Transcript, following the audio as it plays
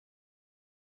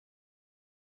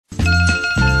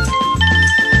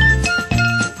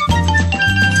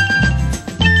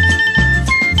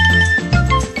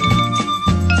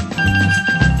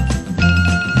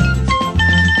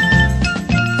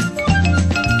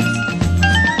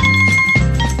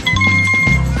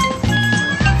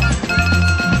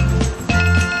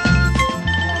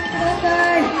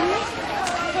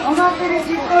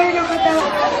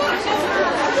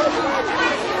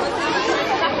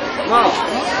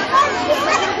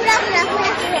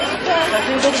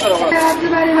集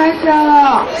まりましょ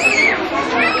う。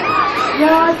幼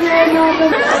稚園の手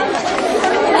作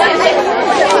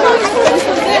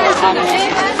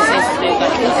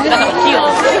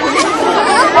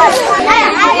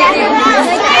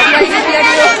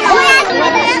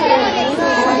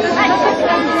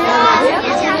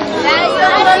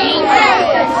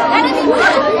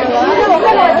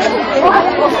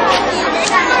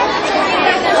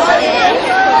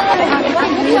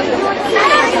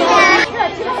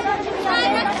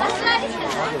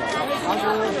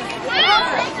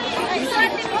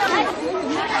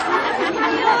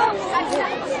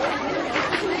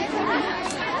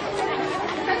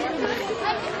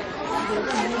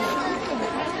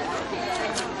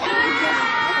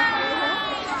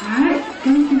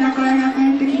元気な声が帰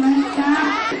ってきました。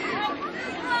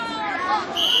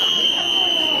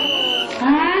は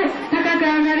い、高く上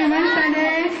がりましたね。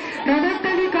ロドット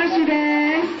みこしで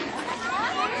す。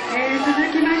続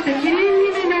きまして、キリン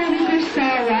耳のおみこしさん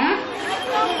は、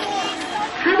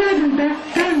花火ドッ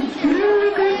カンキリン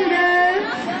みこしで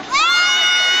す。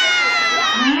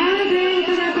はい、元気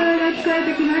な声が聞こえ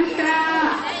てきました。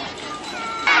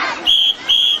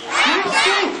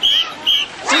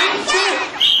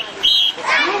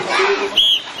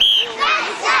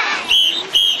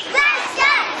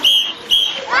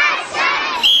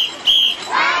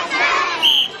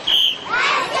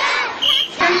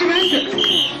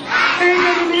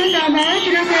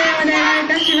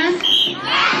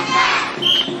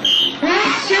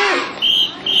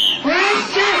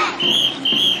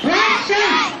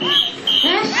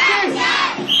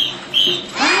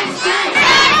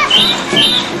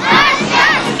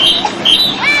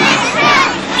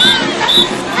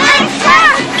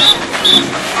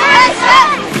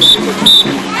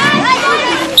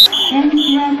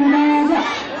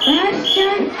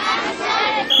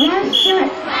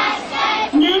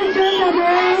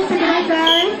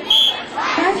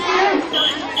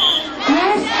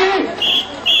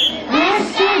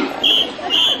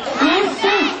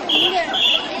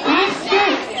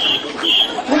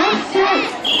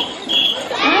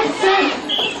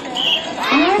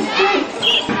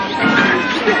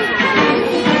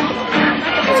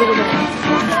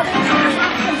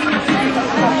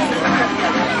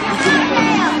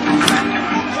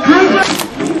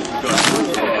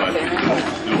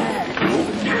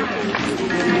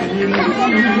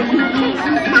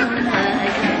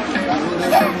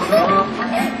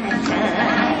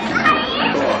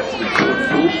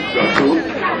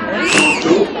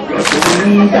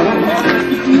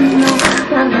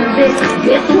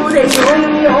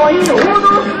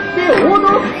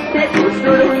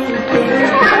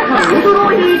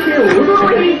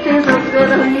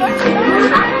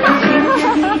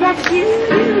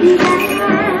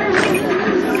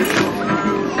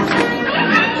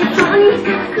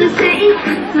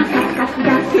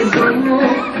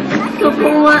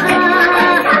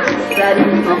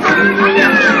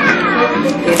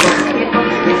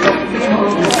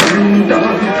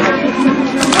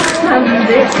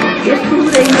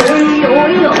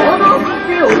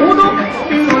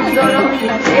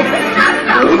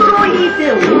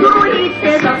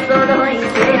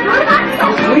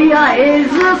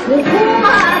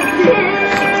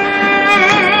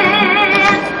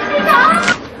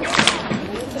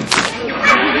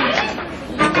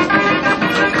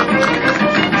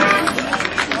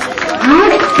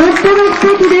とっても素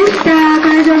敵でした。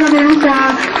会場の皆さ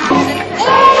ん。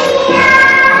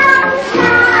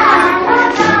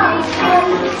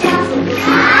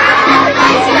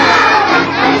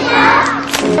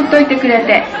ほっといてくれ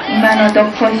て、今のどっ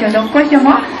こいしょどっこいしょ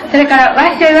も、それからわ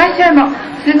っしょいわっしょいも、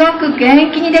すごく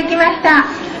元気にできました。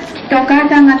きっとお母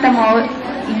さん方もいっ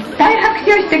ぱい拍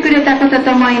手をしてくれたこと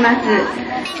と思います。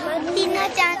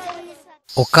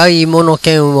お買い物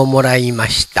券をもらいま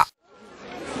した。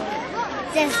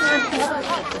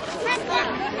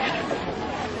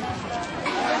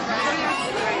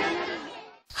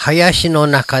林の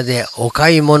中でお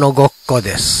買い物ごっこ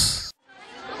です。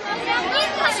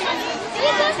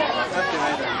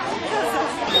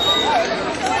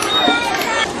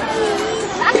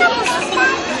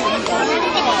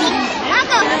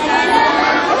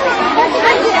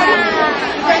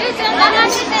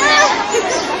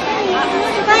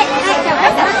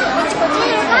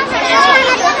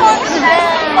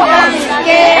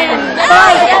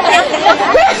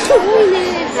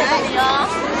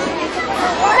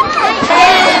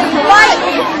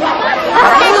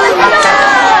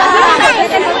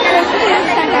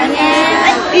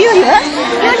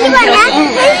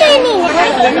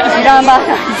知らんば。選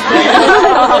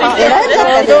んじゃっ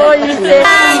たで。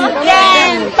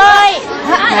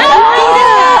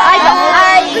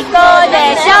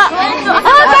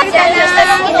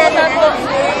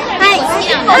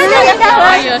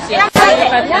しよかっ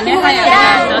たね。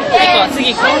早く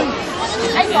次行こう。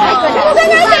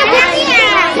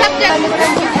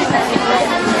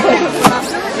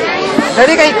ど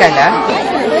れがいいかな。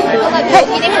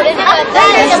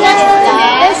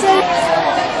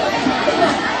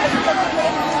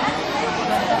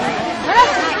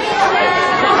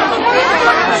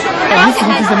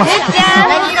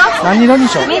何色に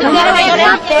しよう。みっちゃん、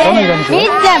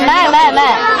前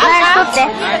取っ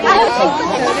て。